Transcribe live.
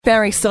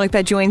Barry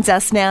Soper joins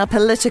us now,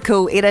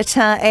 political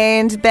editor.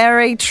 And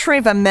Barry,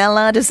 Trevor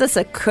Mallard, is this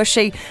a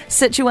cushy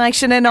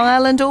situation in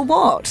Ireland or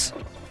what?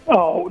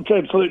 Oh, it's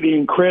absolutely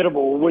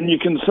incredible when you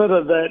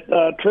consider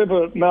that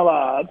Trevor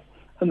Mallard,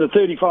 in the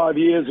 35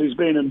 years he's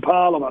been in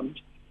Parliament,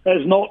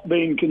 has not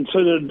been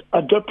considered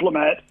a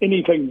diplomat,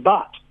 anything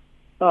but.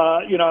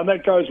 And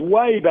that goes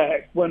way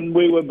back when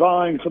we were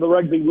vying for the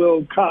Rugby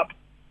World Cup.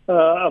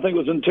 I think it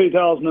was in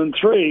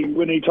 2003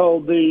 when he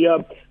told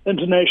the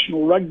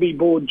International Rugby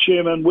Board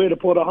chairman where to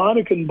put a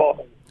Heineken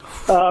bottle.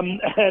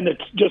 And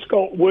it's just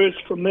got worse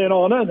from then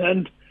on in.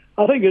 And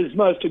I think his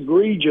most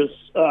egregious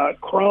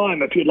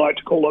crime, if you'd like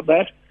to call it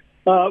that,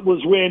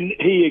 was when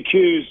he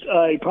accused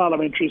a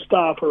parliamentary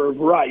staffer of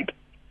rape.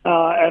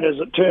 And as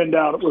it turned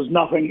out, it was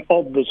nothing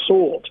of the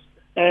sort.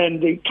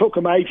 And it took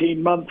him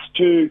 18 months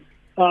to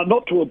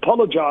not to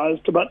apologise,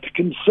 but to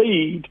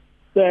concede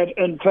that,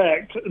 in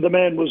fact, the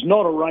man was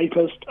not a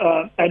rapist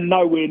and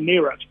nowhere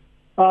near it.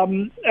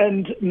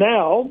 And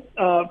now,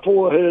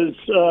 for his...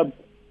 you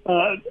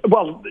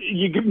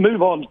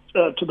move on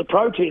to the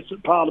protests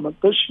at Parliament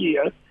this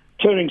year,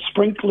 turning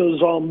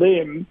sprinklers on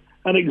them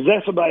and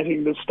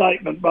exacerbating the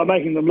statement by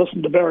making them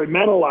listen to Barry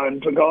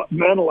Manilow, for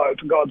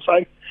God's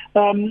sake.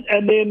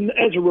 And then,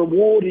 as a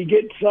reward, he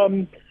gets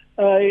a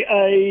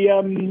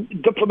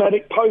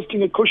diplomatic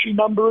posting, a cushy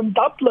number in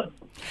Dublin,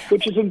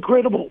 which is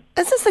incredible.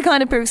 Is this the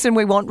kind of person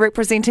we want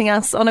representing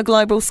us on a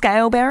global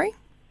scale, Barry?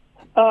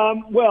 There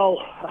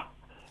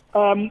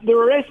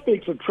are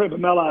aspects of Trevor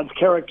Mallard's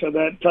character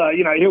that,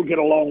 he'll get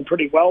along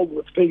pretty well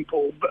with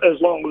people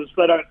as long as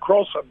they don't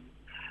cross him.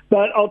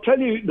 But I'll tell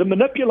you, the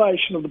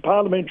manipulation of the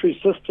parliamentary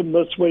system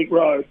this week,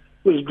 Row,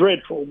 was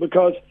dreadful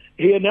because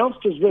he announced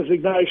his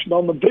resignation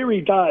on the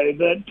very day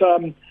that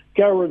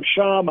Gaurav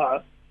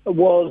Sharma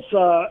was,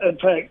 in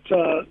fact,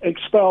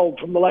 expelled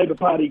from the Labour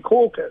Party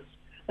caucus.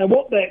 And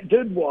what that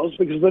did was,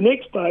 because the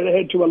next day they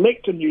had to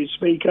elect a new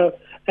speaker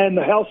and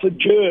the House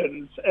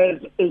adjourns, as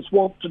is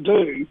wont to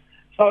do.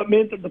 So it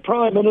meant that the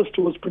Prime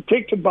Minister was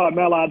protected by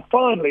Mallard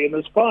finally in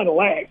this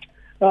final act.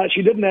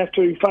 She didn't have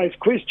to face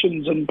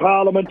questions in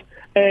Parliament,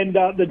 and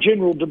the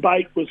general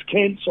debate was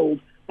cancelled.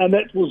 And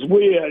that was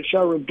where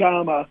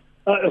Gaurav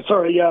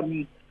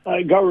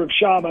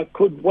Sharma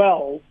could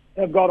well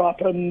have got up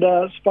and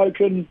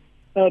spoken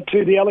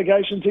to the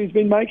allegations he's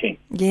been making.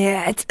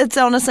 Yeah, it's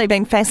honestly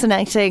been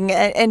fascinating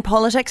in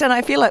politics, and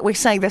I feel like we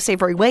say this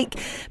every week,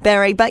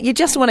 Barry, but you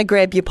just want to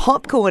grab your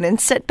popcorn and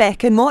sit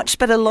back and watch,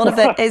 but a lot of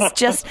it is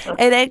just,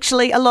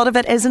 a lot of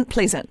it isn't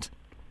pleasant.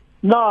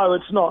 No,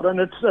 it's not, and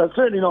it's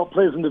certainly not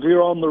pleasant if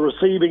you're on the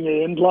receiving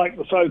end, like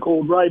the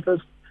so-called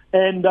rapist,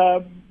 and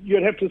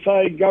you'd have to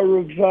say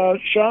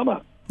Gaurav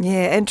Sharma.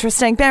 Yeah,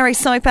 interesting. Barry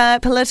Soper,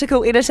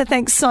 political editor,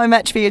 thanks so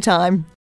much for your time.